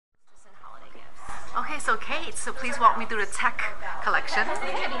So Kate, so please walk me through the tech collection. I'd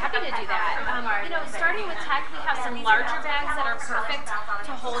be happy to do that. Starting with tech, we have some larger bags that are perfect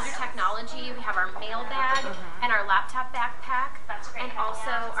to hold your technology. We have our mail bag and our laptop backpack, and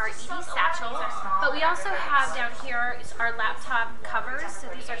also our ED satchel. But we also have down here our laptop covers. So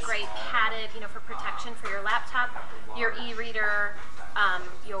these are great padded, for protection for your laptop, your e-reader,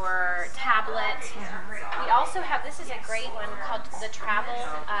 your tablet. We also have, this is a great one called the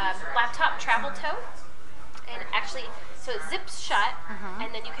laptop travel tote. And actually, so it zips shut,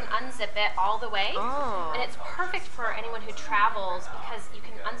 and then you can unzip it all the way. Oh. And it's perfect for anyone who travels because you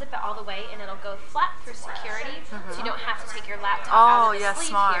can unzip it all the way and it'll go flat through security, so you don't have to take your laptop out of the sleeve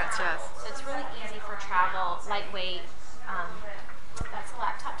smart, here. yes. So it's really easy for travel, lightweight. That's a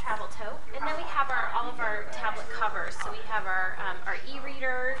laptop travel tote. And then we have all of our tablet covers. So we have our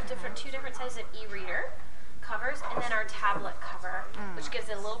e-reader, two different sizes of e-reader covers, and then our tablet cover, which gives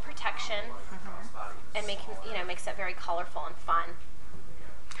it a little protection and makes it very colorful and fun.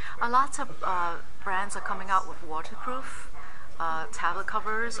 Lots of brands are coming out with waterproof tablet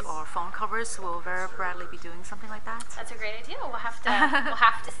covers or phone covers. Will Vera Bradley be doing something like that? That's a great idea. We'll have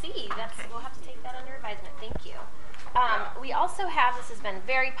to see. We'll have to take that under advisement. Thank you. We also have, this has been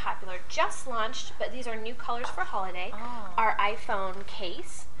very popular, just launched, but these are new colors for holiday, our iPhone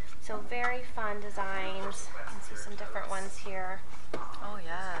case. So very fun designs. You can see some different ones here. Oh,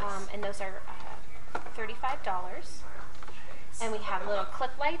 yes. And those are $35. And we have little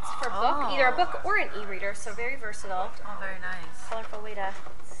clip lights for either a book or an e-reader, so very versatile. Oh, very nice. Colorful way to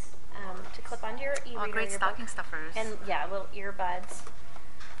clip onto your e-reader. Oh, great stocking stuffers. And yeah, little earbuds.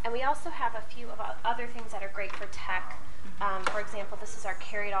 And we also have a few of other things that are great for tech. For example, this is our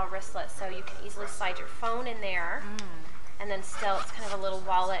carry-it-all wristlet, so you can easily slide your phone in there, and then still it's kind of a little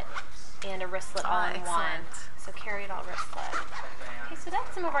wallet and a wristlet all in one. So carry-it-all wristlet. Okay, so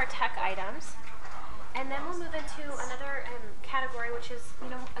that's some of our tech items. And then we'll move into another category, which is,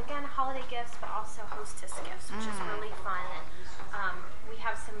 again, holiday gifts, but also hostess gifts, which is really fun. We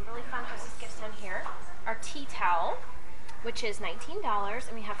have some really fun hostess gifts down here. Our tea towel, which is $19,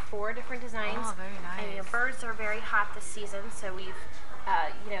 and we have 4 different designs. Oh, very nice. And birds are very hot this season, so we've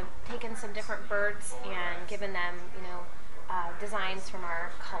taken some different birds and given them designs from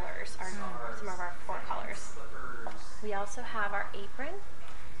our colors, some of our 4 colors. We also have our apron,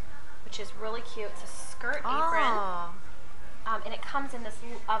 which is really cute. It's a skirt apron, and it comes in this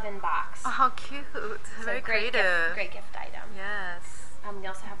little oven box. Oh, how cute! So very creative. Great gift item. Yes. We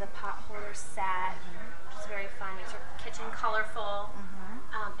also have the pot holder set, which is very fun. Makes our kitchen colorful.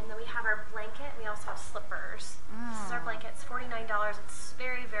 And then we have our blanket. We also have slippers. This is our blanket. It's $49. It's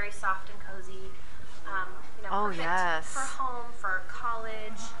very, very soft and cozy. Perfect for home, for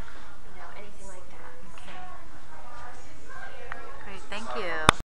college, anything like that. Okay. Great. Thank you.